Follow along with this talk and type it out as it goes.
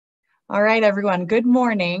All right, everyone, good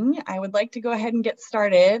morning. I would like to go ahead and get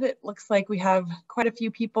started. It looks like we have quite a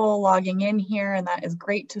few people logging in here, and that is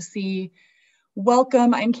great to see.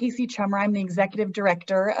 Welcome, I'm Casey Chummer. I'm the Executive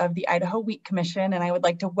Director of the Idaho Wheat Commission, and I would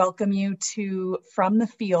like to welcome you to From the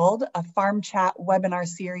Field, a farm chat webinar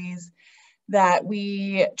series that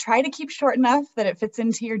we try to keep short enough that it fits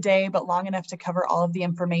into your day, but long enough to cover all of the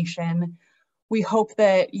information. We hope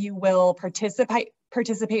that you will participate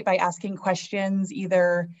by asking questions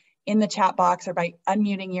either in the chat box or by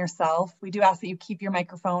unmuting yourself. We do ask that you keep your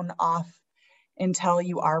microphone off until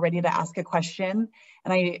you are ready to ask a question.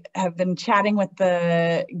 And I have been chatting with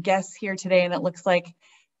the guests here today, and it looks like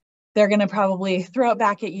they're going to probably throw it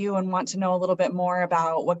back at you and want to know a little bit more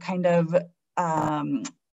about what kind of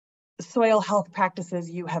soil health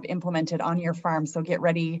practices you have implemented on your farm. So get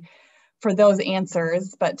ready for those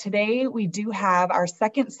answers. But today we do have our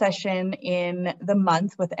second session in the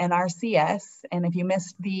month with NRCS. And if you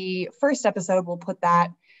missed the first episode, we'll put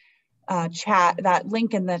that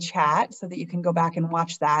link in the chat so that you can go back and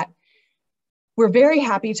watch that. We're very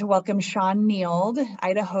happy to welcome Shawn Nield,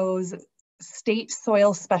 Idaho's State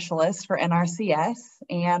Soil Specialist for NRCS,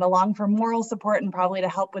 and along for moral support and probably to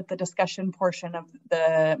help with the discussion portion of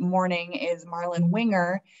the morning is Marlon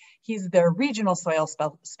Winger. He's the Regional Soil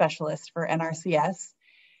Specialist for NRCS.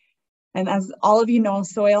 And as all of you know,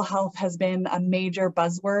 soil health has been a major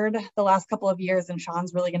buzzword the last couple of years, and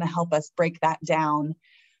Shawn's really going to help us break that down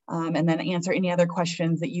and then answer any other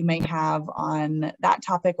questions that you may have on that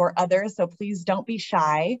topic or others. So please don't be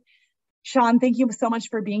shy. Shawn, thank you so much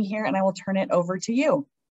for being here, and I will turn it over to you.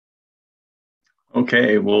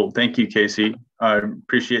 Okay, well, thank you, Casey. I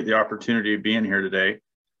appreciate the opportunity of being here today.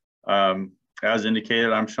 As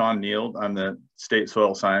indicated, I'm Shawn Nield. I'm the State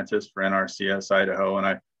Soil Scientist for NRCS Idaho, and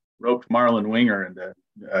I roped Marlon Winger into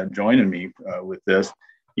joining me with this.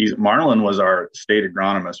 Marlon was our state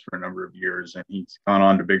agronomist for a number of years, and he's gone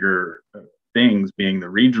on to bigger things, being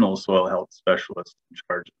the Regional Soil Health Specialist in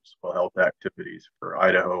charge of soil health activities for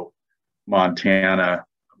Idaho, Montana,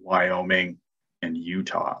 Wyoming, and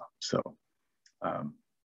Utah. So I'm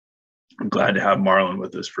glad to have Marlon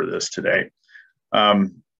with us for this today.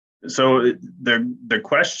 So the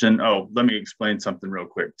question, let me explain something real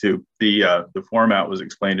quick too. The format was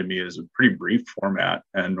explained to me as a pretty brief format.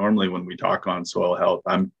 And normally when we talk on soil health,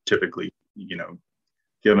 I'm typically,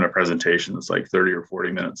 given a presentation that's like 30 or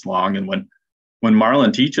 40 minutes long. And when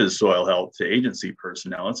Marlon teaches soil health to agency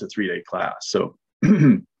personnel, it's a 3-day class. So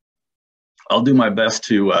I'll do my best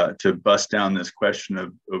to bust down this question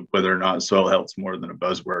of whether or not soil health is more than a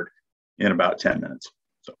buzzword in about 10 minutes.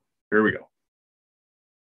 So here we go.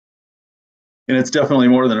 And it's definitely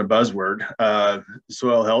more than a buzzword.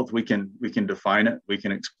 Soil health, we can define it, we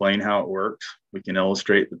can explain how it works, we can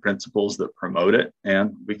illustrate the principles that promote it,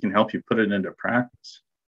 and we can help you put it into practice.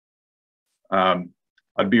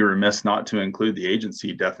 I'd be remiss not to include the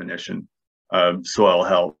agency definition of soil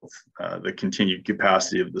health, the continued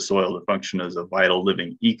capacity of the soil to function as a vital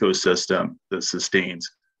living ecosystem that sustains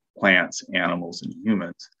plants, animals, and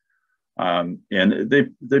humans. And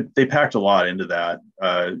they packed a lot into that.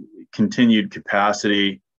 Continued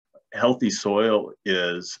capacity. Healthy soil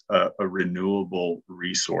is a renewable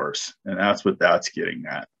resource, and that's what that's getting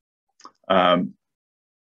at.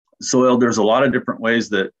 Soil, there's a lot of different ways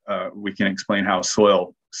that we can explain how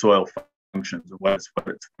soil functions and what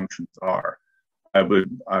its functions are. I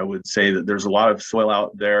would say that there's a lot of soil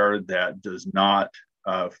out there that does not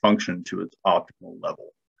function to its optimal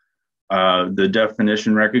level. The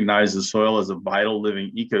definition recognizes soil as a vital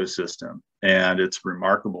living ecosystem, and it's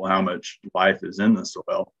remarkable how much life is in the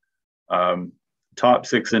soil. Top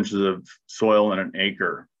 6 inches of soil in an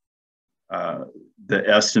acre, the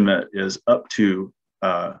estimate is up to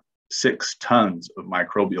 6 tons of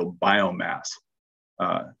microbial biomass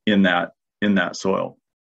in that soil.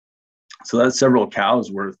 So that's several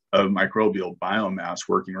cows worth of microbial biomass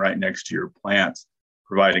working right next to your plants,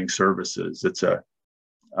 providing services. It's a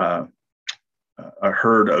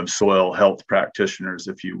herd of soil health practitioners,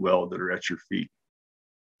 if you will, that are at your feet.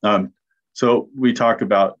 So we talk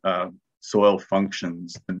about soil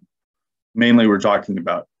functions, and mainly we're talking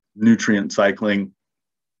about nutrient cycling,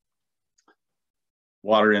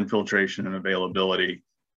 water infiltration and availability,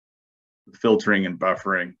 filtering and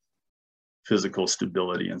buffering, physical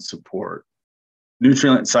stability and support.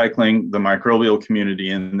 Nutrient cycling, the microbial community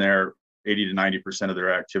in there, 80 to 90% of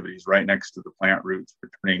their activities right next to the plant roots,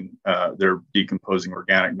 returning their decomposing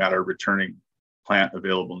organic matter, returning plant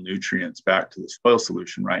available nutrients back to the soil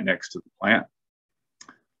solution right next to the plant.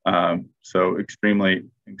 So extremely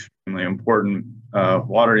important.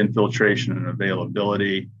 Water infiltration and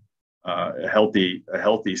availability, a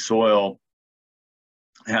healthy soil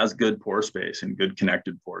has good pore space and good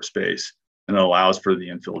connected pore space, and it allows for the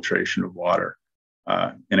infiltration of water.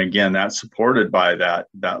 And again, that's supported by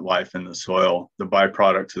that life in the soil. The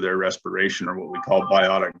byproducts of their respiration are what we call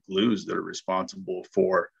biotic glues that are responsible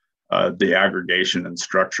for the aggregation and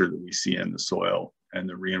structure that we see in the soil and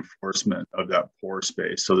the reinforcement of that pore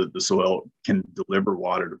space so that the soil can deliver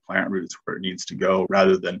water to plant roots where it needs to go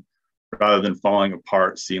rather than falling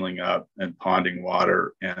apart, sealing up, and ponding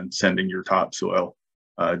water and sending your topsoil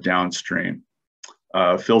downstream.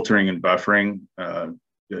 Filtering and buffering.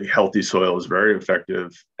 Healthy soil is very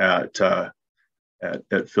effective at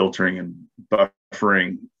filtering and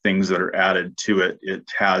buffering things that are added to it. It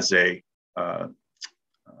has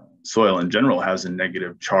soil in general has a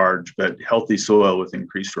negative charge, but healthy soil with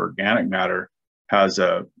increased organic matter has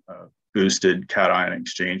a boosted cation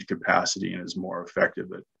exchange capacity and is more effective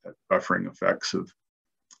at buffering effects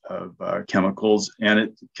of chemicals. And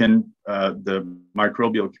it can the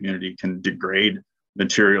microbial community can degrade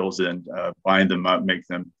materials and bind them up, make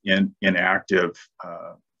them inactive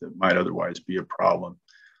that might otherwise be a problem.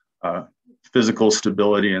 Physical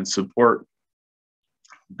stability and support,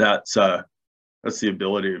 that's the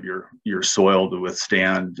ability of your soil to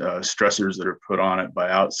withstand stressors that are put on it by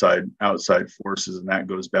outside forces, and that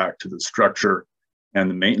goes back to the structure and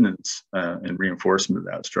the maintenance and reinforcement of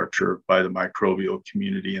that structure by the microbial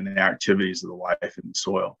community and the activities of the life in the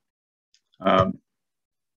soil.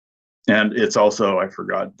 And it's also, I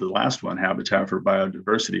forgot the last one, habitat for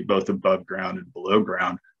biodiversity, both above ground and below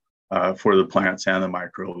ground for the plants and the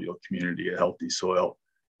microbial community. A healthy soil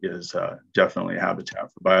is definitely a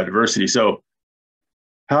habitat for biodiversity. So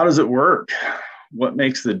how does it work? What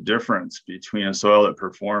makes the difference between a soil that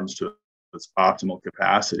performs to its optimal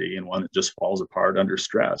capacity and one that just falls apart under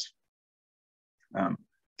stress?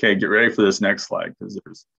 Okay, get ready for this next slide because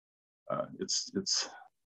it's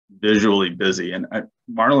visually busy, and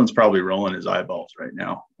Marlon's probably rolling his eyeballs right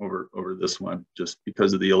now over this one just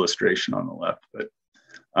because of the illustration on the left. But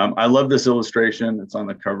I love this illustration. It's on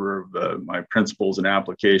the cover of my Principles and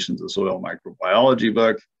Applications of Soil Microbiology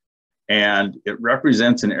book, and it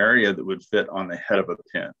represents an area that would fit on the head of a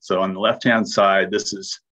pin. So on the left-hand side, this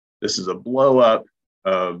is a blow up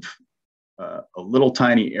of a little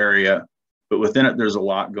tiny area, but within it, there's a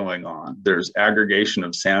lot going on. There's aggregation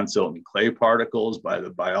of sand, silt, and clay particles by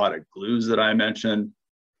the biotic glues that I mentioned.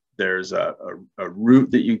 There's a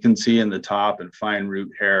root that you can see in the top and fine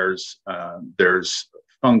root hairs. There's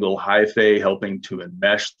fungal hyphae helping to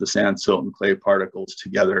enmesh the sand, silt, and clay particles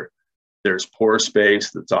together. There's pore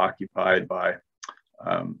space that's occupied by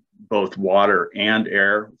both water and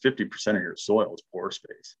air. 50% of your soil is pore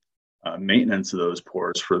space. Maintenance of those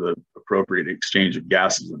pores for the appropriate exchange of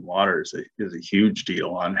gases and water is a huge deal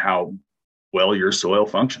on how well your soil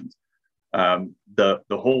functions. The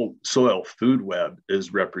whole soil food web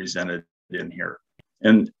is represented in here.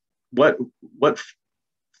 And what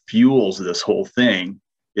fuels this whole thing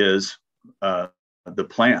is the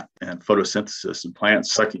plant and photosynthesis, and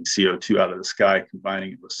plants sucking CO2 out of the sky,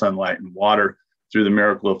 combining it with sunlight and water. Through the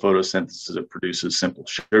miracle of photosynthesis, it produces simple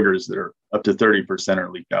sugars that are up to 30%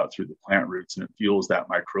 are leaked out through the plant roots, and it fuels that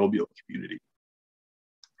microbial community.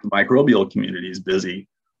 The microbial community is busy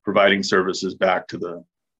providing services back to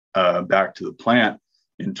the plant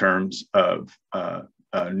in terms of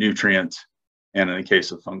nutrients, and in the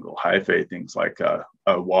case of fungal hyphae, things like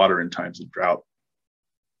water in times of drought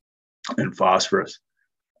and phosphorus.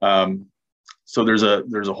 So there's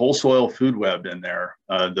a whole soil food web in there.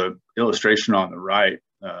 The illustration on the right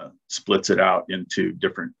splits it out into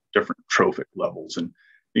different trophic levels, and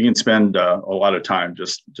you can spend a lot of time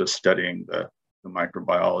just studying the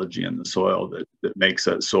microbiology in the soil that makes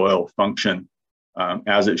that soil function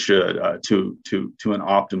as it should to an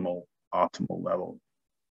optimal level.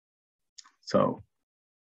 So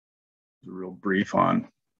a real brief on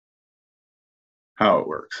how it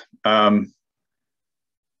works.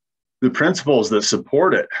 The principles that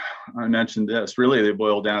support it, I mentioned this, really they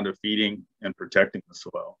boil down to feeding and protecting the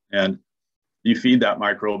soil. And you feed that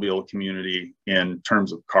microbial community in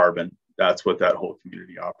terms of carbon. That's what that whole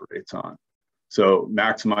community operates on. So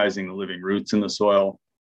maximizing the living roots in the soil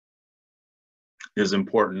is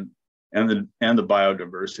important, and the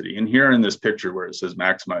biodiversity. And here in this picture where it says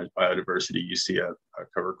maximize biodiversity, you see a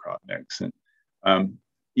cover crop mix. And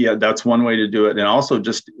yeah, that's one way to do it. And also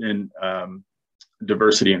just in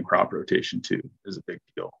diversity and crop rotation too is a big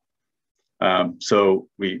deal. So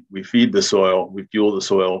we feed the soil, we fuel the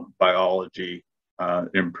soil biology, it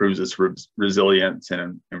improves its resilience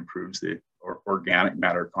and improves the organic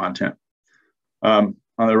matter content. On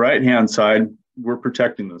the right-hand side, we're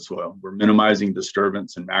protecting the soil. We're minimizing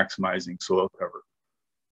disturbance and maximizing soil cover.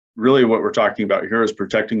 really what we're talking about here is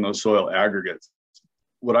protecting those soil aggregates.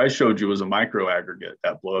 What I showed you was a micro aggregate,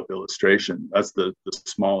 that blow up illustration. That's the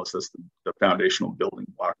smallest, that's the foundational building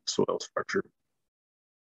block of soil structure.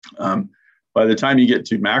 By the time you get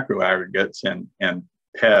to macro aggregates and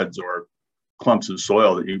PEDs or clumps of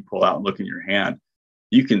soil that you pull out and look in your hand,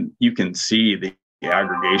 you can see the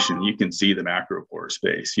aggregation, you can see the macropore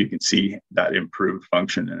space, you can see that improved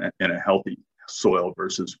function in a healthy soil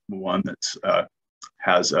versus one that's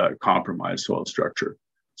has a compromised soil structure.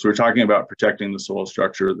 So we're talking about protecting the soil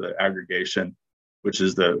structure, the aggregation, which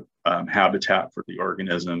is the habitat for the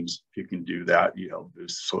organisms. If you can do that, you help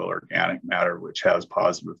boost soil organic matter, which has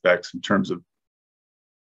positive effects in terms of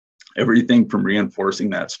everything from reinforcing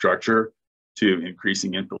that structure to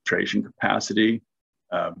increasing infiltration capacity,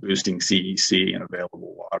 boosting CEC and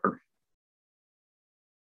available water.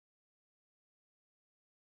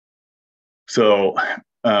 So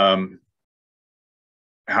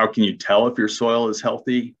how can you tell if your soil is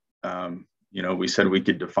healthy? You know, we said we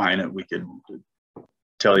could define it. We could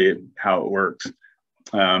tell you how it works.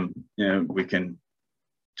 You know, we can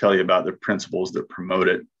tell you about the principles that promote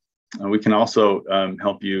it. We can also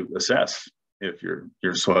help you assess if your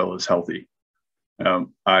soil is healthy.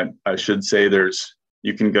 I should say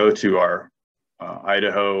you can go to our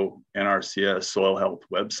Idaho NRCS soil health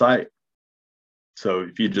website. So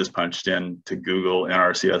if you just punched in to Google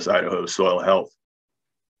NRCS Idaho soil health,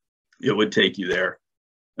 it would take you there.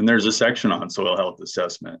 And there's a section on soil health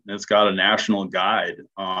assessment. And it's got a national guide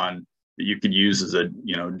on that you could use as a,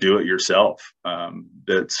 you know, do it yourself.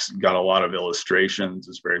 That's got a lot of illustrations.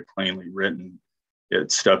 It's very plainly written.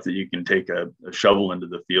 It's stuff that you can take a shovel into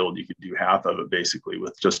the field. You could do half of it basically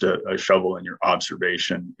with just a shovel and your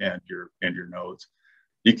observation and your notes.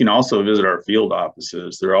 You can also visit our field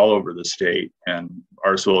offices. They're all over the state, and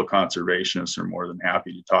our soil conservationists are more than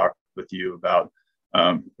happy to talk with you about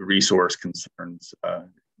resource concerns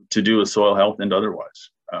to do with soil health and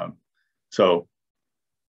otherwise.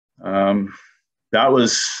 That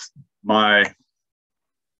was my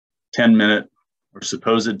 10-minute or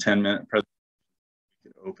supposed 10-minute presentation.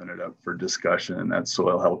 We could open it up for discussion, and that's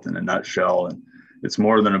soil health in a nutshell. And it's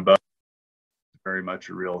more than a buzz, it's very much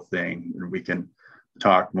a real thing, and we can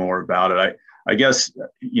talk more about it. I guess,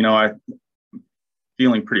 you know, I'm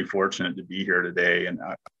feeling pretty fortunate to be here today, and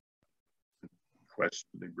I question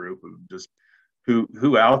the group of just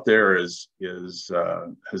who out there has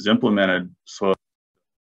implemented soil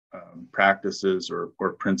practices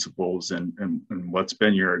or principles, and what's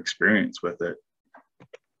been your experience with it.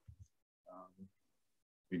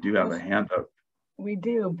 We do have a hand up. We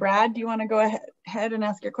do. Brad, do you want to go ahead and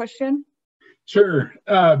ask your question? Sure.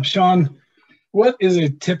 Shawn, what is a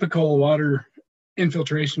typical water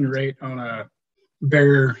infiltration rate on a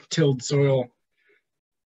bare tilled soil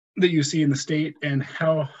that you see in the state, and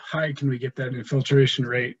how high can we get that infiltration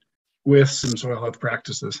rate with some soil health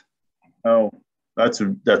practices? Oh, that's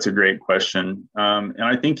a great question. And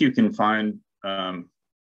I think you can find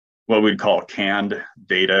what we'd call canned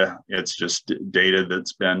data. It's just data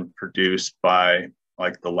that's been produced by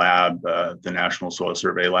like the lab, the National Soil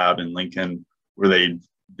Survey Lab in Lincoln, where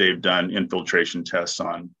they've done infiltration tests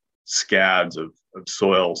on scads of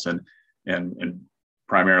soils, and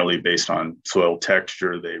primarily based on soil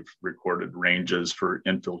texture, they've recorded ranges for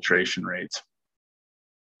infiltration rates.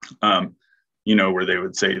 You know, where they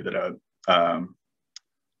would say that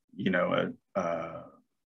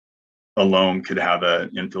a loam could have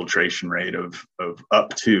an infiltration rate of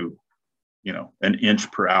up to, you know, 1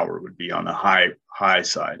 inch per hour would be on the high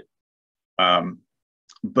side.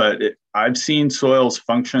 But I've seen soils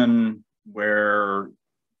function where,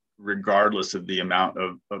 regardless of the amount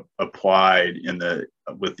of applied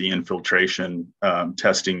with the infiltration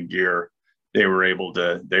testing gear, they were able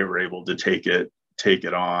to take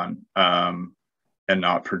it on and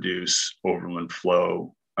not produce overland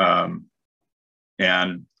flow,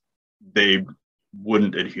 and they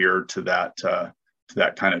wouldn't adhere to that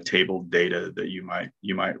kind of table data that you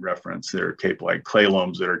might reference. They're capable, like clay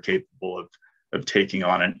loams that are capable of taking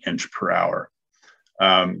on 1 inch per hour.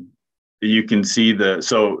 You can see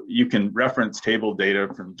so you can reference table data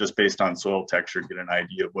from just based on soil texture, get an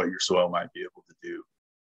idea of what your soil might be able to do.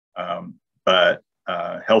 But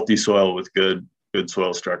healthy soil with good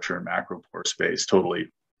soil structure and macropore space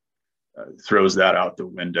totally throws that out the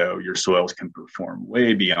window. Your soils can perform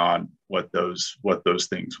way beyond what those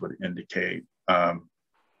things would indicate. An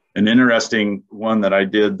interesting one that I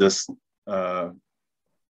did this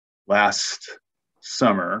last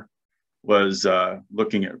summer was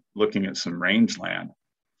looking at some rangeland,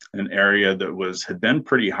 an area that had been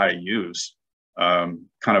pretty high use, kind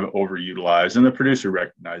of overutilized, and the producer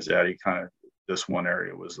recognized that. this one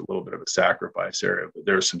area was a little bit of a sacrifice area, but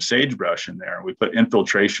there's some sagebrush in there. We put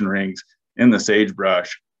infiltration rings in the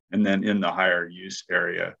sagebrush and then in the higher use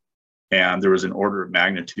area. And there was an order of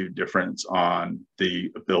magnitude difference on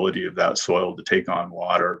the ability of that soil to take on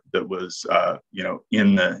water that was,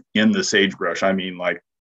 in the sagebrush. I mean, like,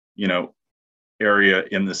 area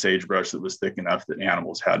in the sagebrush that was thick enough that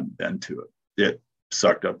animals hadn't been to it. It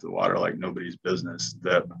sucked up the water like nobody's business.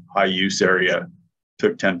 The high use area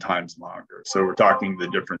took 10 times longer. So we're talking the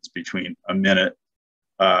difference between a minute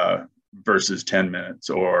versus 10 minutes,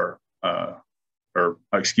 or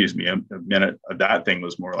excuse me, a minute. That thing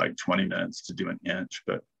was more like 20 minutes to do an inch,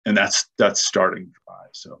 and that's starting dry.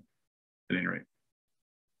 So at any rate,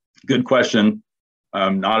 good question.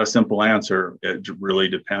 Not a simple answer. It really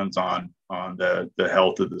depends on the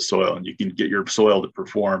health of the soil, and you can get your soil to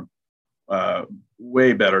perform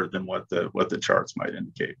way better than what the charts might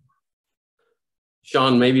indicate.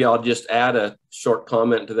 Shawn, maybe I'll just add a short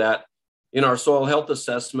comment to that. In our soil health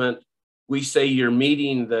assessment, we say you're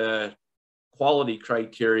meeting the quality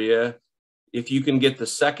criteria if you can get the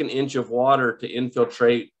second inch of water to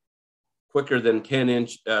infiltrate quicker than 10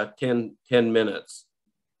 minutes.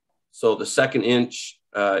 So the second inch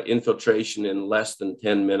infiltration in less than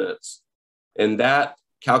 10 minutes. And that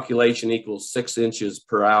calculation equals 6 inches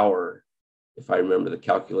per hour, if I remember the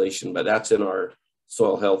calculation, but that's in our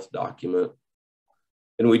soil health document.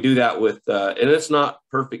 And we do that with, and it's not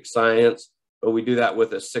perfect science, but we do that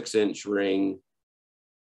with a 6-inch ring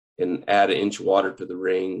and add 1 inch water to the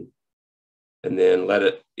ring and then let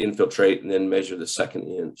it infiltrate and then measure the second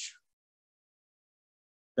inch.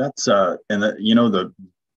 That's, the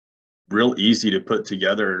real easy to put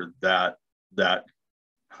together that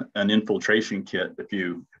an infiltration kit, if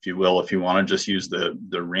you will, if you want to just use the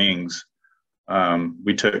rings.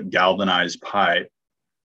 We took galvanized pipe,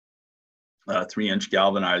 3-inch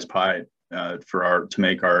galvanized pipe to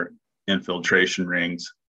make our infiltration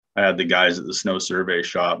rings. I had the guys at the snow survey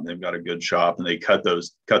shop, and they've got a good shop, and they cut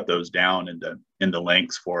those down into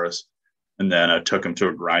lengths for us. And then I took them to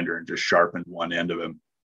a grinder and just sharpened one end of them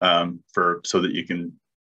so that you can,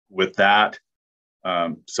 with that,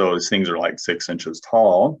 so these things are like 6 inches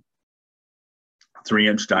tall,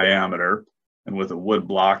 3-inch diameter, and with a wood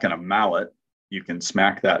block and a mallet, you can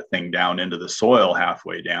smack that thing down into the soil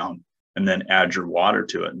halfway down and then add your water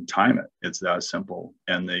to it and time it. It's that simple.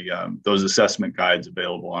 And those assessment guides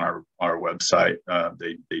available on our website,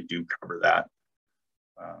 they do cover that.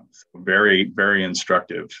 So very, very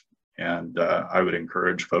instructive. And I would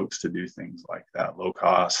encourage folks to do things like that. Low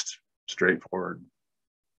cost, straightforward.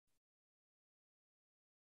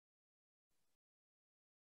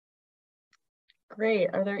 Great.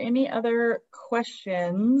 Are there any other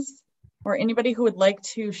questions or anybody who would like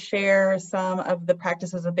to share some of the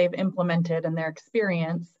practices that they've implemented and their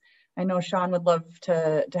experience? I know Shawn would love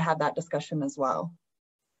to have that discussion as well.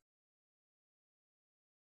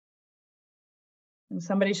 And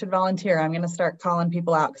somebody should volunteer. I'm going to start calling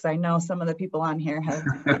people out because I know some of the people on here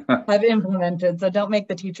have implemented. So don't make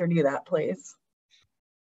the teacher do that, please.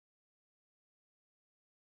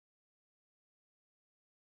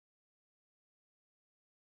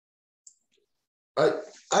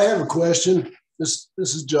 I have a question. This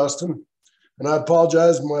is Justin, and I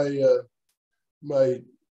apologize. My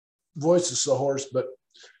voice is so hoarse, but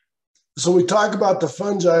so we talk about the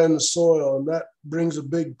fungi in the soil, and that brings a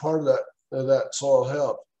big part of that soil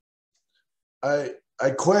health. I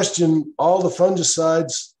question all the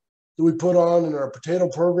fungicides that we put on in our potato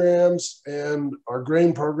programs and our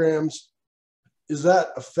grain programs. Does that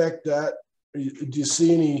affect that? Do you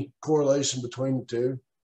see any correlation between the two?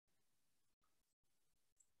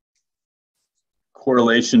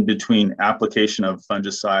 Correlation between application of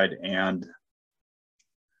fungicide and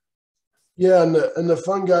and the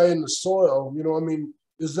fungi in the soil, I mean,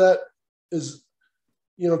 because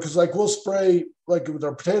like we'll spray, like with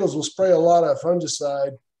our potatoes, we'll spray a lot of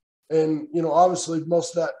fungicide, and obviously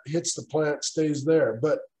most of that hits the plant, stays there,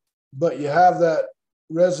 but you have that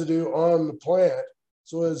residue on the plant.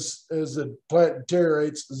 So as the plant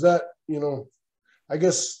deteriorates, is that, I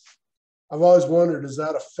guess I've always wondered, is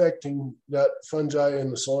that affecting that fungi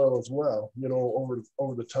in the soil as well,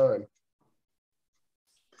 over the time?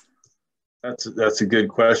 That's a good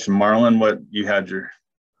question. Marlon, what you had your...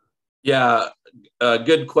 Yeah,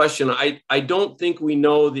 good question. I don't think we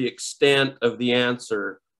know the extent of the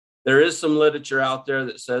answer. There is some literature out there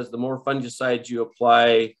that says the more fungicides you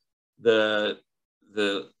apply, the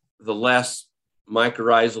less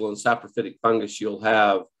mycorrhizal and saprophytic fungus you'll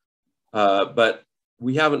have. But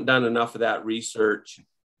we haven't done enough of that research.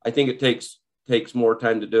 I think it takes more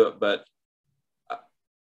time to do it, but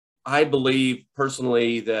I believe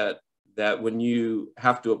personally that that when you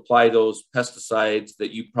have to apply those pesticides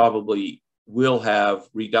that you probably will have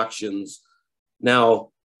reductions. Now,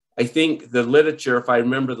 I think the literature, if I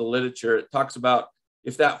remember the literature, it talks about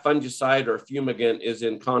if that fungicide or fumigant is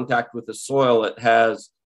in contact with the soil, it has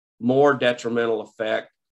more detrimental effect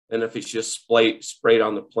than if it's just sprayed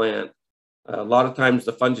on the plant. A lot of times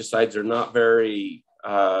the fungicides are not very,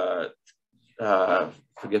 forget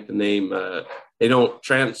the name, they don't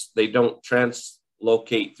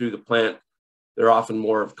translocate through the plant. They're often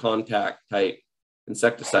more of contact type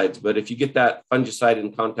insecticides. But if you get that fungicide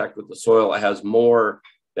in contact with the soil, it has more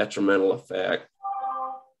detrimental effect.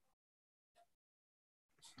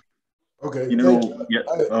 Okay. You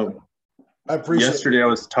know, I appreciate yesterday it. I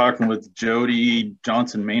was talking with Jody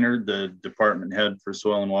Johnson-Maynard, the department head for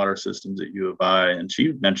soil and water systems at U of I, and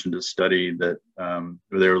she mentioned a study that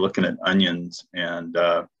where they were looking at onions and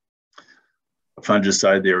a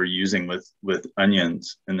fungicide they were using with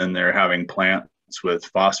onions, and then they're having plants with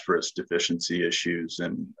phosphorus deficiency issues,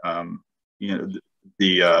 and you know,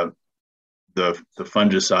 the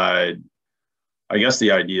fungicide. I guess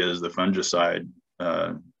the idea is the fungicide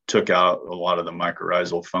took out a lot of the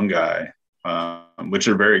mycorrhizal fungi, which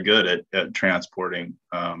are very good at transporting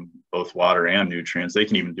both water and nutrients. They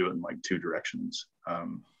can even do it in like two directions.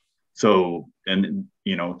 So, and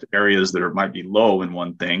you know, areas that might be low in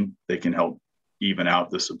one thing, they can help even out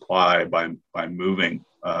the supply by moving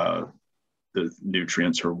the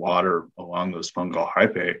nutrients or water along those fungal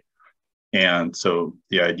hyphae. And so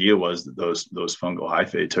the idea was that those fungal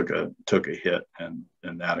hyphae took a hit, and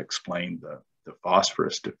that explained the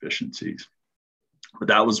phosphorus deficiencies. But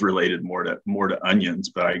that was related more to onions,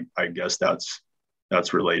 but I guess that's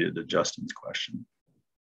related to Justin's question.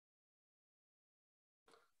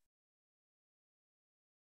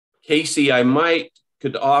 Casey, I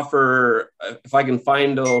could offer, if I can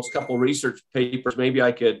find those couple research papers, maybe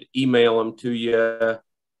I could email them to you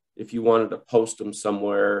if you wanted to post them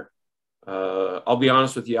somewhere. I'll be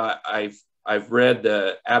honest with you, I've read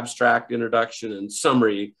the abstract, introduction, and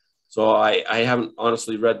summary, so I haven't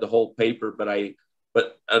honestly read the whole paper,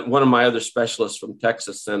 but one of my other specialists from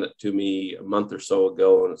Texas sent it to me a month or so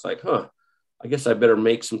ago, and it's like, I guess I better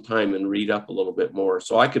make some time and read up a little bit more.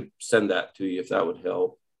 So I could send that to you if that would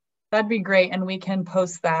help. That'd be great, and we can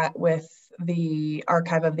post that with the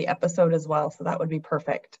archive of the episode as well, so that would be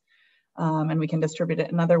perfect. And we can distribute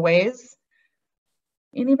it in other ways.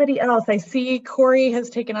 Anybody else? I see Corey has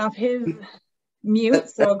taken off his mute,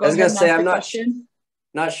 so go ahead and ask your question.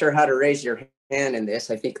 Not sure how to raise your hand in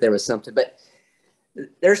this. I think there was something, but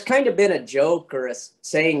there's kind of been a joke or a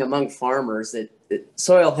saying among farmers that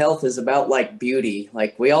soil health is about like beauty.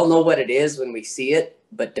 Like, we all know what it is when we see it,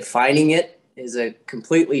 but defining it is a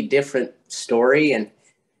completely different story. And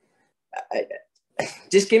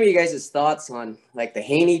just give me you guys' thoughts on like the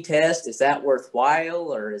Haney test. Is that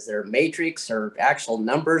worthwhile, or is there a matrix or actual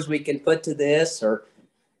numbers we can put to this? Or,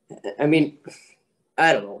 I mean,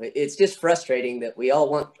 I don't know. It's just frustrating that we all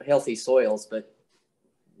want healthy soils, but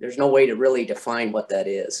there's no way to really define what that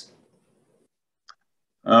is.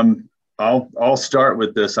 I'll start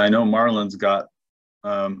with this. I know Marlon's got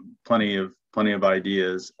plenty of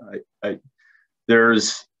ideas.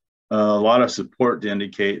 There's a lot of support to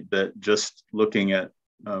indicate that just looking at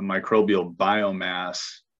microbial biomass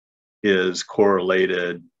is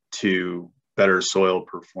correlated to better soil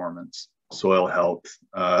performance, soil health.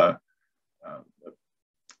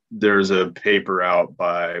 There's a paper out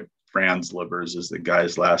by Franz Livers, is the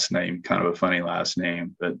guy's last name, kind of a funny last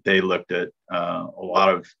name, but they looked at a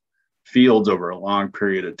lot of fields over a long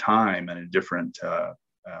period of time and in different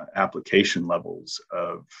application levels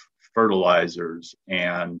of fertilizers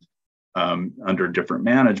and under different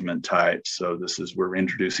management types. So we're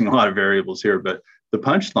introducing a lot of variables here, but the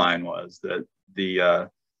punchline was that the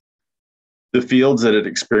fields that had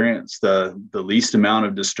experienced the least amount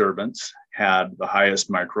of disturbance had the highest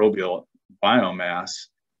microbial biomass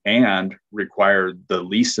and required the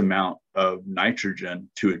least amount of nitrogen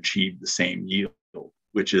to achieve the same yield,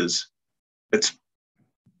 which it's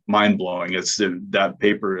mind-blowing. That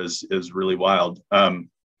paper is really wild.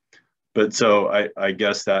 But so I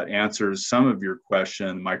guess that answers some of your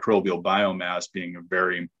question, microbial biomass being a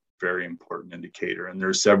very, very important indicator. And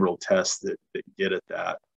there's several tests that get at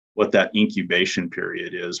that. What that incubation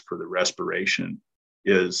period is for the respiration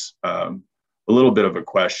is a little bit of a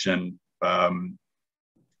question.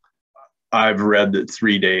 I've read that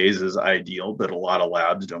 3 days is ideal, but a lot of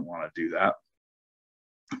labs don't want to do that.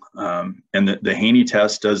 And the Haney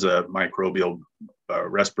test does a microbial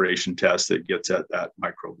respiration test that gets at that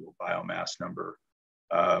microbial biomass number.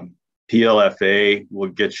 PLFA will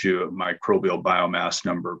get you a microbial biomass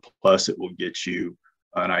number, plus it will get you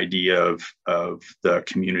an idea of the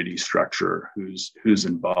community structure, who's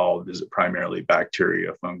involved. Is it primarily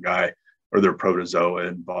bacteria, fungi, or their protozoa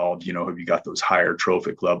involved? You know, have you got those higher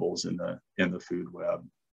trophic levels in the food web?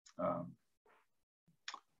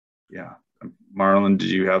 Yeah. Marlon, did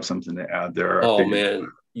you have something to add there? Oh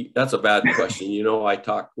man, that's a bad question. You know, I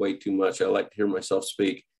talk way too much. I like to hear myself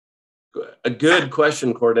speak. A good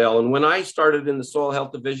question, Cordell. And when I started in the soil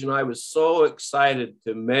health division, I was so excited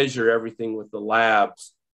to measure everything with the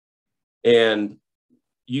labs. And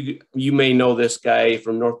you may know this guy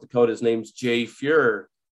from North Dakota. His name's Jay Fuhrer.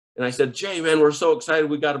 And I said, Jay, man, we're so excited.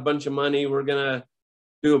 We got a bunch of money. We're going to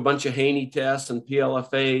do a bunch of Haney tests and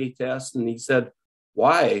PLFA tests. And he said,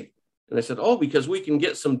 why? And I said, oh, because we can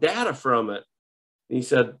get some data from it. And he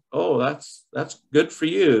said, oh, that's good for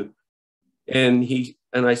you. And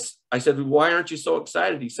I said, why aren't you so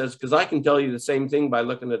excited? He says, because I can tell you the same thing by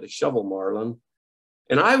looking at a shovel, Marlon.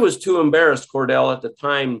 And I was too embarrassed, Cordell, at the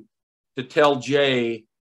time to tell Jay.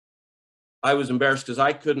 I was embarrassed because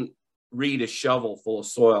I couldn't read a shovel full of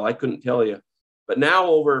soil. I couldn't tell you. But now,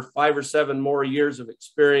 over 5 or 7 more years of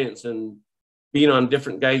experience and being on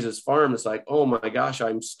different guys' farms, it's like, oh my gosh,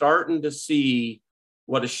 I'm starting to see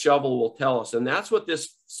what a shovel will tell us. And that's what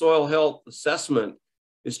this soil health assessment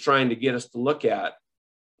is trying to get us to look at.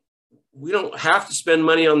 We don't have to spend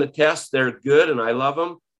money on the tests. They're good and I love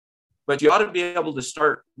them. But you ought to be able to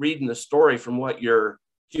start reading the story from what your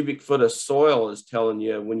cubic foot of soil is telling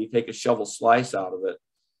you when you take a shovel slice out of it.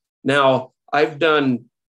 Now, I've done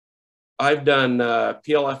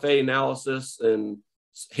PLFA analysis and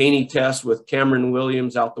Haney tests with Cameron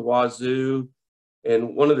Williams out the wazoo.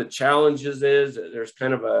 And one of the challenges is that there's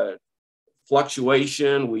kind of a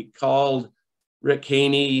fluctuation. We called Rick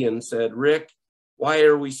Haney and said, Rick, why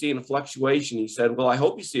are we seeing a fluctuation? He said, well, I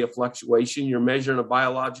hope you see a fluctuation. You're measuring a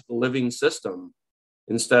biological living system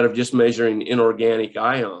instead of just measuring inorganic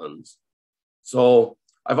ions. So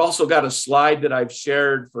I've also got a slide that I've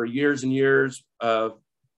shared for years and years of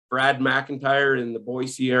Brad McIntyre in the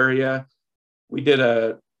Boise area. We did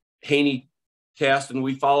a Haney test and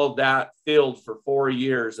we followed that field for 4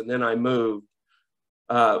 years and then I moved.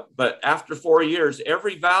 But after 4 years,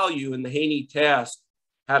 every value in the Haney test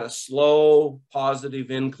had a slow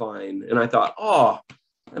positive incline. And I thought, oh,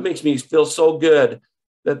 that makes me feel so good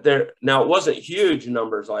that now it wasn't huge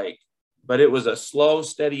numbers but it was a slow,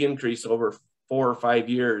 steady increase over 4 or 5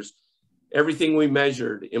 years. Everything we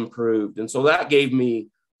measured improved. And so that gave me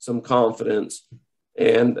some confidence.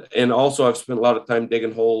 And also I've spent a lot of time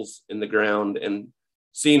digging holes in the ground and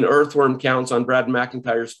seeing earthworm counts on Brad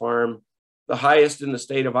McIntyre's farm, the highest in the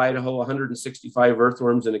state of Idaho, 165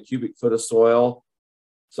 earthworms in a cubic foot of soil.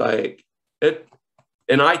 It's like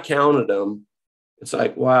and I counted them. It's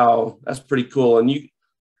like, wow, that's pretty cool. And you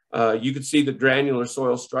could see the granular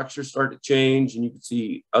soil structure start to change and you could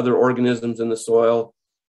see other organisms in the soil.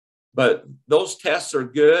 But those tests are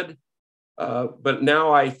good. But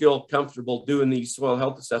now I feel comfortable doing these soil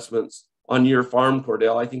health assessments on your farm,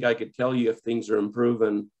 Cordell. I think I could tell you if things are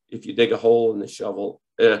improving if you dig a hole in the shovel,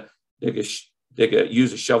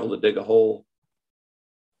 use a shovel to dig a hole.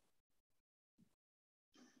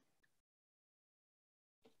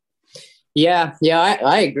 Yeah,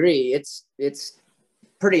 I agree. It's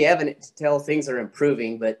pretty evident to tell things are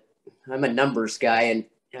improving, but I'm a numbers guy and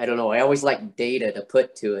I don't know, I always like data to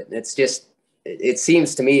put to it. It's just, it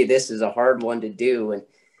seems to me this is a hard one to do. And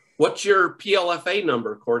what's your PLFA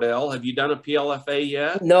number, Cordell? Have you done a PLFA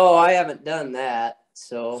yet? No, I haven't done that.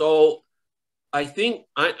 So I think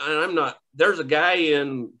I'm not, there's a guy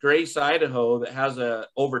in Grace, Idaho that has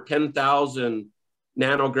over 10,000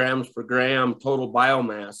 nanograms per gram total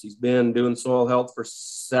biomass. He's been doing soil health for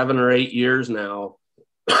 7 or 8 years now.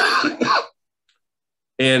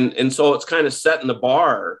 and so it's kind of setting the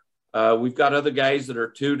bar. We've got other guys that are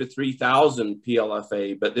 2,000 to 3,000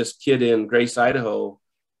 PLFA, but this kid in Grace, Idaho,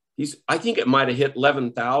 I think it might have hit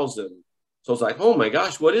 11,000. So it's like, oh my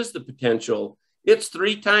gosh, what is the potential? It's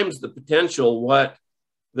 3 times the potential what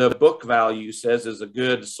the book value says is a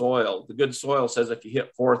good soil. The good soil says if you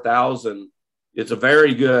hit 4,000, it's a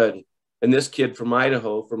very good. And this kid from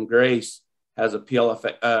Idaho, from Grace, has a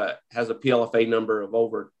PLFA number of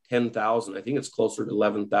over 10,000. I think it's closer to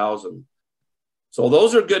 11,000. So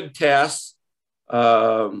those are good tests.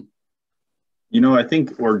 I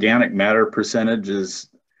think organic matter percentage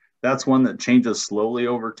that's one that changes slowly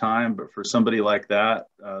over time. But for somebody like that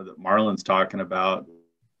Marlon's talking about,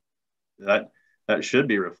 that should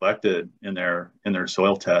be reflected in their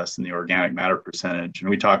soil tests and the organic matter percentage. And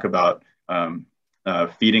we talk about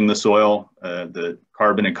feeding the soil, the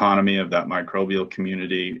carbon economy of that microbial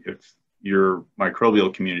community. If your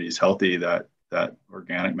microbial community is healthy, that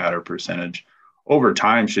organic matter percentage over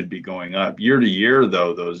time should be going up. Year to year,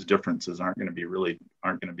 though, those differences aren't going to be really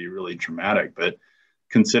dramatic. But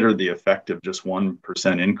consider the effect of just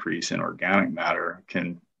 1% increase in organic matter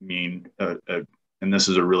can mean, and this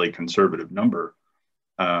is a really conservative number,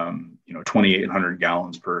 2,800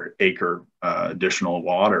 gallons per acre additional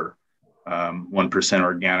water. 1%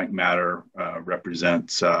 organic matter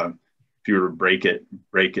represents, if you were to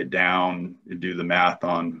break it down, do the math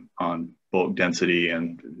on bulk density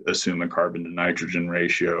and assume a carbon to nitrogen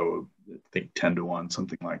ratio, I think 10 to 1,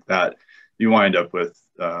 something like that, you wind up with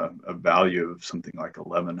a value of something like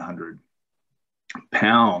 1,100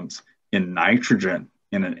 pounds in nitrogen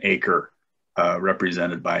in an acre,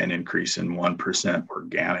 represented by an increase in 1%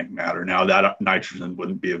 organic matter. Now, that nitrogen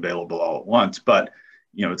wouldn't be available all at once, but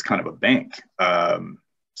it's kind of a bank.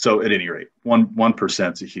 So at any rate,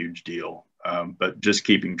 1% is a huge deal. But just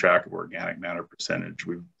keeping track of organic matter percentage,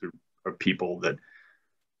 there are people that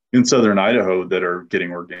in southern Idaho that are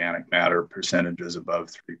getting organic matter percentages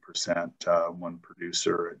above 3%. One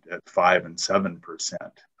producer at 5 and 7%.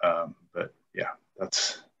 But yeah,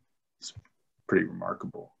 it's pretty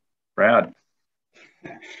remarkable. Brad.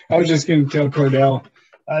 I was just going to tell Cordell,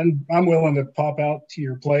 I'm willing to pop out to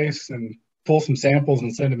your place and pull some samples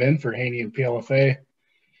and send them in for Haney and PLFA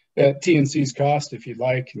at TNC's cost if you'd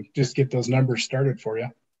like, and just get those numbers started for you.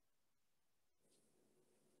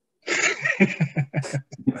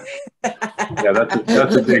 Yeah,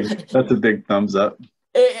 that's a big thumbs up.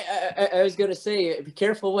 I was going to say, be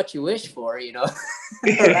careful what you wish for, or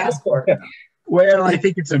ask for. Well, I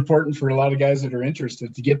think it's important for a lot of guys that are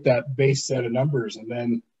interested to get that base set of numbers, and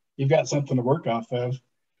then you've got something to work off of.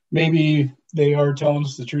 Maybe they are telling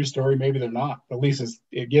us the true story, maybe they're not, but at least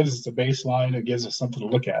it gives us a baseline, it gives us something to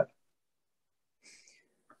look at.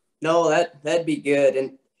 No, that'd be good.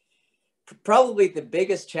 And probably the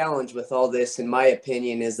biggest challenge with all this, in my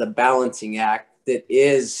opinion, is the balancing act that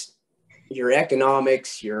is your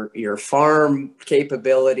economics, your farm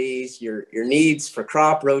capabilities, your needs for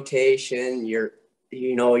crop rotation, your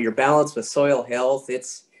balance with soil health.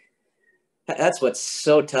 That's what's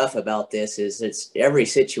so tough about this, is every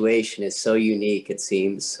situation is so unique, it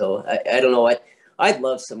seems. So I don't know. I'd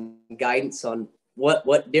love some guidance on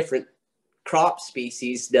what different crop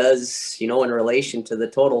species does, in relation to the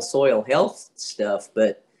total soil health stuff.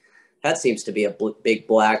 But that seems to be a big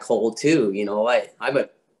black hole too. I'm a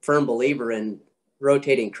firm believer in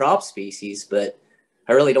rotating crop species, but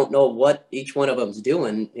I really don't know what each one of them's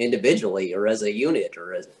doing individually or as a unit,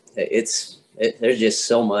 or there's just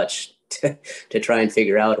so much to try and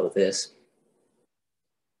figure out with this.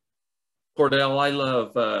 Cordell, I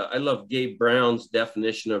love Gabe Brown's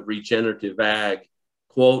definition of regenerative ag.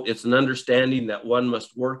 Quote, "It's an understanding that one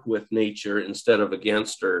must work with nature instead of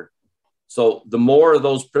against her." So the more of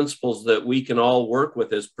those principles that we can all work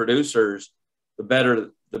with as producers, the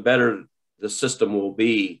better the system will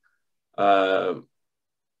be. I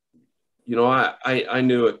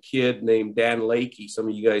knew a kid named Dan Lakey. Some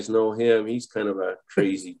of you guys know him. He's kind of a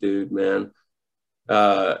crazy dude, man.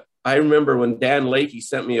 I remember when Dan Lakey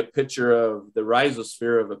sent me a picture of the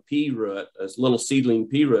rhizosphere of a pea root, a little seedling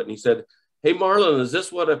pea root, and he said, "Hey, Marlon, is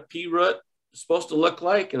this what a pea root is supposed to look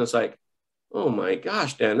like?" And it's like, oh my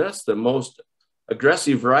gosh, Dan, that's the most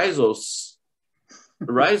aggressive rhizo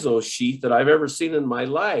sheath that I've ever seen in my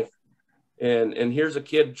life. And here's a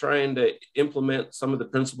kid trying to implement some of the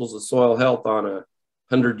principles of soil health on a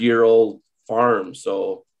 100-year-old farm.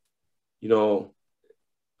 So,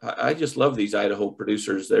 I just love these Idaho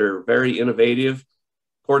producers. They're very innovative.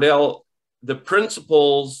 Cordell, the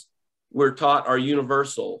principles we're taught are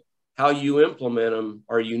universal. How you implement them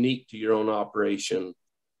are unique to your own operation.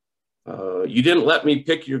 You didn't let me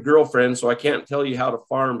pick your girlfriend, so I can't tell you how to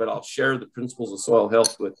farm, but I'll share the principles of soil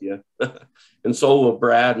health with you. And so will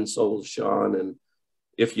Brad, and so will Shawn. And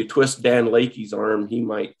if you twist Dan Lakey's arm, he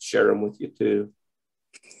might share them with you too.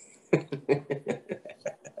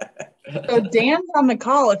 So Dan's on the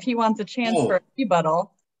call if he wants a chance for a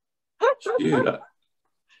rebuttal.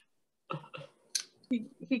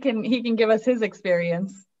 He can give us his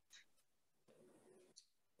experience.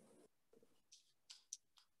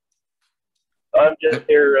 I'm just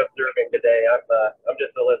here observing today. I'm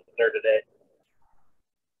just a listener today.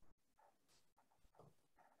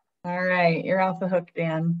 All right, you're off the hook,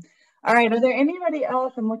 Dan. All right, are there anybody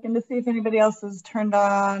else? I'm looking to see if anybody else has turned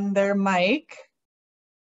on their mic.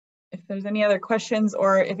 If there's any other questions,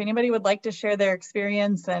 or if anybody would like to share their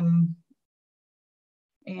experience and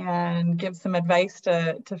give some advice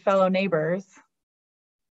to fellow neighbors.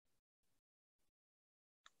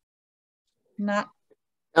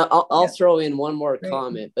 I'll throw in one more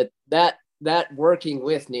comment, but that working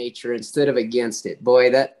with nature instead of against it,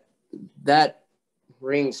 boy, that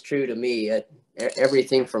rings true to me.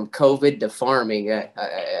 Everything from COVID to farming.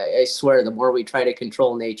 I swear, the more we try to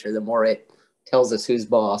control nature, the more it tells us who's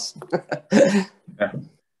boss. Yeah.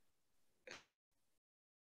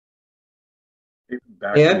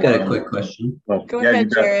 Hey, I've got a quick question. Go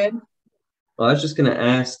ahead, Jared. Well, I was just going to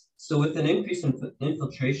ask, so with an increase in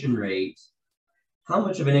infiltration rate, how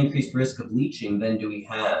much of an increased risk of leaching then do we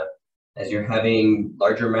have as you're having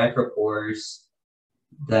larger macropores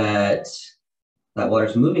that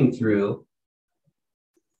water's moving through?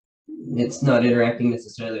 It's not interacting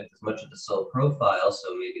necessarily with as much of the soil profile,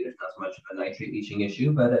 so maybe there's not as much of a nitrate leaching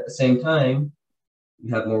issue, but at the same time,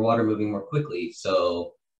 you have more water moving more quickly.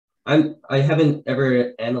 So I haven't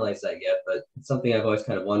ever analyzed that yet, but it's something I've always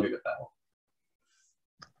kind of wondered about.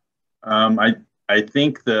 I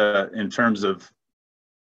think in terms of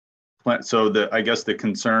plant, I guess the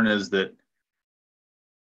concern is that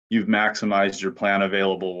you've maximized your plant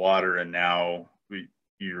available water, and now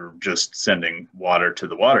you're just sending water to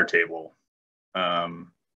the water table.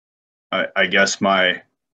 I guess my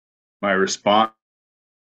response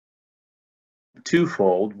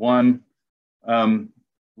twofold. One,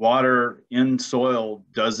 water in soil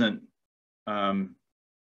doesn't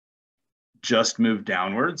just move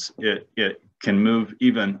downwards. It can move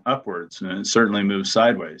even upwards, and it certainly moves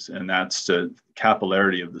sideways, and that's the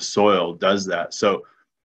capillarity of the soil does that. So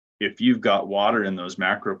if you've got water in those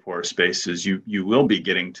macropore spaces, you will be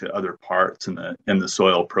getting to other parts in the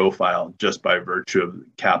soil profile just by virtue of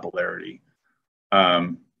capillarity.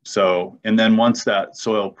 And then once that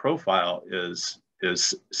soil profile is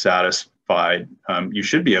satisfied, you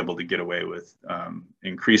should be able to get away with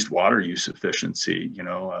increased water use efficiency,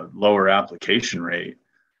 a lower application rate.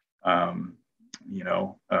 I'm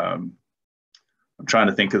trying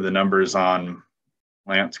to think of the numbers on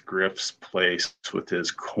Lance Griff's place with his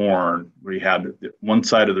corn, where he had one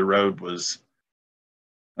side of the road was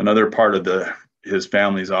another part of his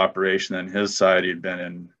family's operation, and his side he'd been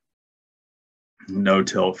in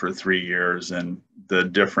no-till for 3 years, and the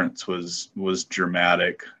difference was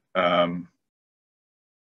dramatic. Like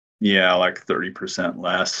 30%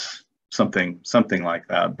 less, something like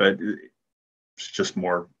that, but it's just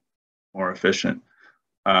more efficient.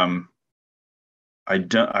 I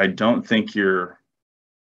don't think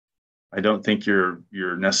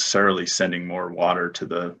you're necessarily sending more water to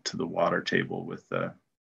the water table with the.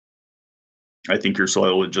 I think your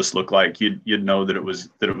soil would just look like you'd know that it was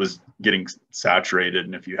getting saturated,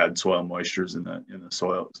 and if you had soil moistures in the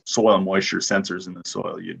soil moisture sensors in the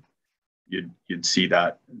soil, you'd see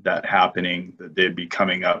that happening, that they'd be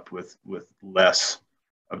coming up with less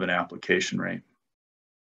of an application rate.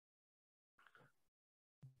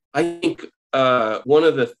 I think one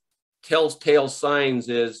of the telltale signs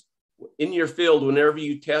is in your field, whenever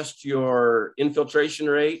you test your infiltration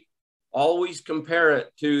rate, always compare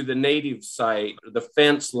it to the native site, or the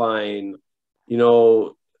fence line,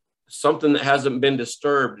 something that hasn't been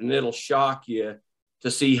disturbed, and it'll shock you to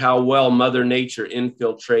see how well Mother Nature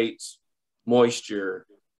infiltrates moisture.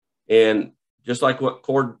 And just like what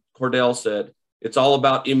Cordell said, it's all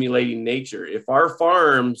about emulating nature. If our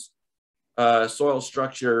farm's soil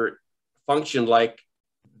structure functioned like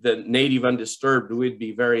the native undisturbed, we'd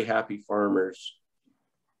be very happy farmers.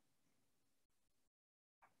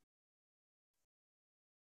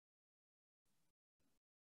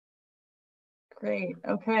 Great.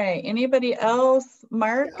 Okay. Anybody else?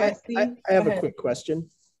 Mark, I see. I have a quick question.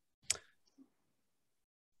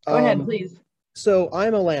 Go ahead, please. So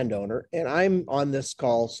I'm a landowner, and I'm on this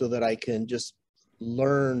call so that I can just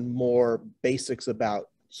learn more basics about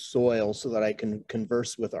soil so that I can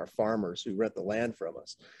converse with our farmers who rent the land from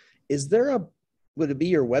us. Would it be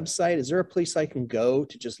your website? Is there a place I can go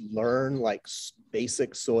to just learn like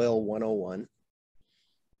basic soil 101?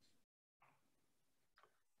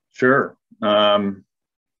 Sure. And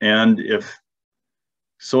if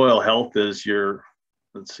soil health is your,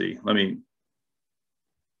 let's see, I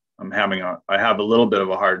have a little bit of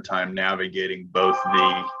a hard time navigating both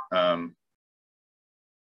the,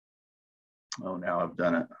 now I've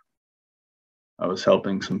done it. I was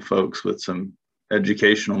helping some folks with some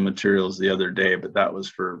educational materials the other day, but that was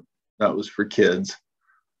for kids.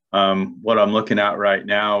 What I'm looking at right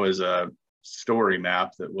now is a story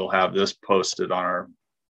map that we'll have this posted on our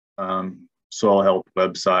soil health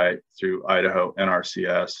website through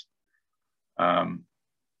USDA-NRCS.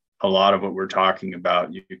 A lot of what we're talking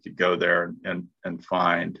about, you could go there and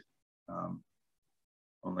find.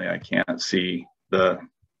 Only I can't see the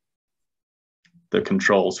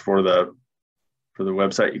controls for the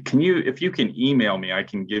website. If you can email me, I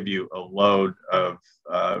can give you a load of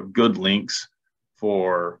good links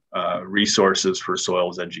for resources for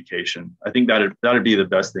soils education. I think that'd be the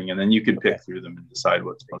best thing. And then you can pick through them and decide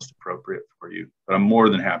what's most appropriate for you. But I'm more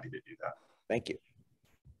than happy to do that. Thank you.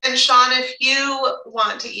 And Shawn, if you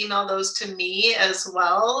want to email those to me as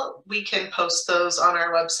well, we can post those on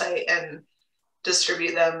our website and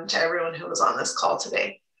distribute them to everyone who was on this call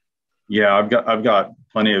today. Yeah, I've got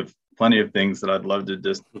plenty of things that I'd love to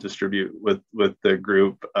distribute with the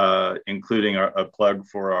group, including a plug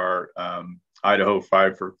for our Idaho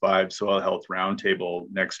 5 for 5 Soil Health Roundtable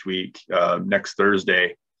next week. Next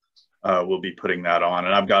Thursday, we'll be putting that on,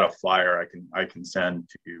 and I've got a flyer I can send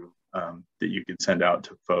to you that you can send out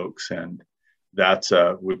to folks, and that's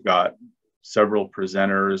we've got several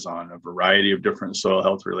presenters on a variety of different soil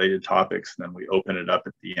health related topics, and then we open it up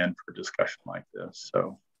at the end for discussion like this.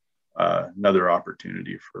 So another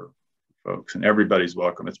opportunity for folks, and everybody's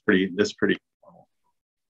welcome. It's pretty formal.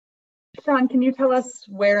 Shawn, can you tell us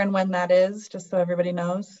where and when that is, just so everybody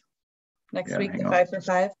knows? Next week, the 5 for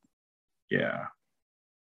 5? Yeah.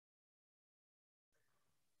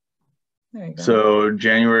 There you go. So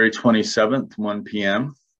January 27th, 1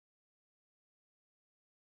 p.m.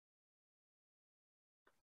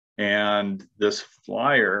 And this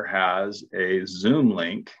flyer has a Zoom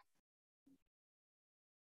link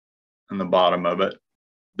on the bottom of it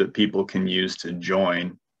that people can use to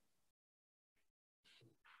join.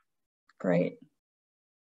 Great.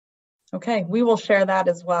 Okay, we will share that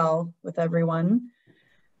as well with everyone.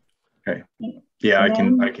 Okay. Yeah, I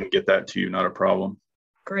can get that to you, not a problem.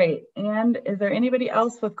 Great. And is there anybody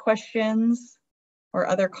else with questions or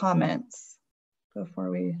other comments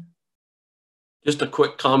before we? Just a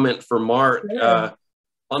quick comment for Mark. Sure.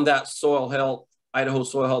 On that soil health, Idaho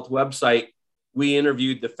Soil Health website, we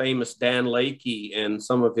interviewed the famous Dan Lakey and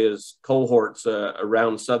some of his cohorts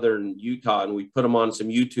around southern Utah, and we put them on some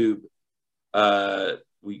YouTube.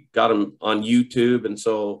 We got them on YouTube, and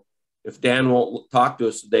so if Dan won't talk to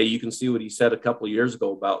us today, you can see what he said a couple of years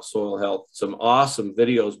ago about soil health. Some awesome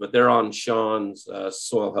videos, but they're on Shawn's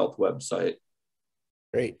soil health website.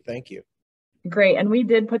 Great, thank you. Great, and we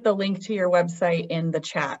did put the link to your website in the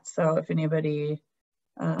chat, so if anybody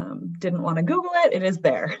didn't want to Google it, it is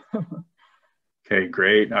there. Okay,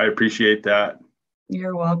 great. I appreciate that.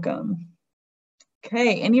 You're welcome.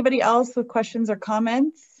 Okay, anybody else with questions or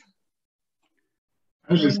comments?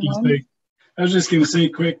 I was just going to say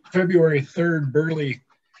quick, February 3rd, Burley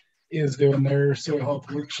is doing their soil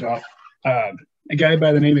health workshop. A guy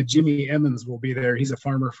by the name of Jimmy Emmons will be there. He's a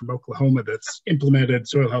farmer from Oklahoma that's implemented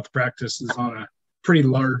soil health practices on a pretty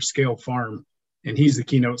large scale farm, and he's the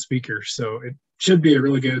keynote speaker. So it should be a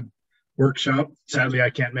really good workshop. Sadly, I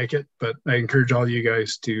can't make it, but I encourage all you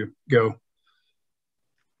guys to go.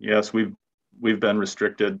 Yes, we've been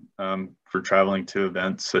restricted for traveling to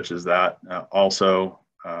events such as that.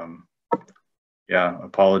 Yeah,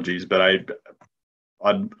 apologies, but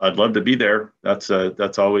I'd love to be there. That's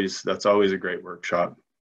always a great workshop.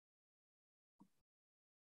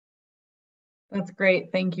 That's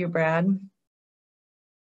great. Thank you, Brad.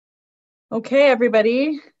 Okay,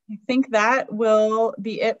 everybody. I think that will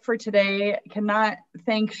be it for today. I cannot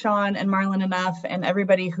thank Shawn and Marlon enough, and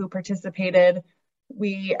everybody who participated.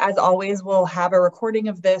 We, as always, will have a recording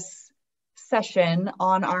of this session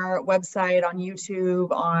on our website, on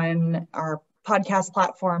YouTube, on our podcast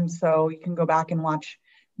platforms, so you can go back and watch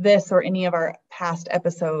this or any of our past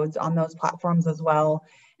episodes on those platforms as well.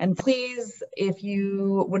 And please, if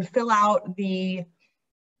you would fill out the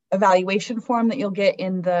evaluation form that you'll get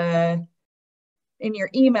in your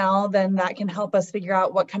email, then that can help us figure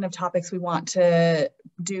out what kind of topics we want to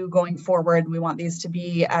do going forward. We want these to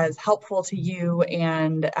be as helpful to you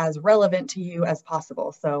and as relevant to you as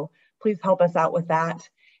possible. So please help us out with that.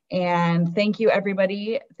 And thank you,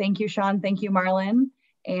 everybody. Thank you, Shawn. Thank you, Marlon.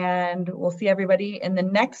 And we'll see everybody in the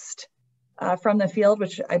next From the Field,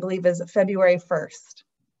 which I believe is February 1st.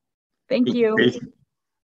 Thank you.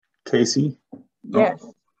 Casey? Yes.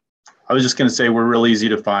 I was just going to say, we're real easy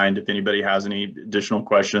to find. If anybody has any additional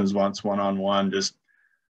questions, wants one-on-one,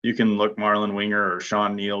 you can look Marlon Winger or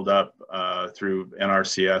Shawn Nield up through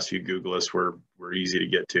NRCS. You Google us, we're easy to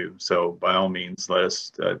get to. So by all means, let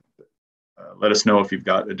us know if you've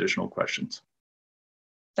got additional questions.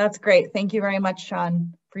 That's great. Thank you very much,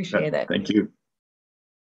 Shawn. Appreciate it. Thank you.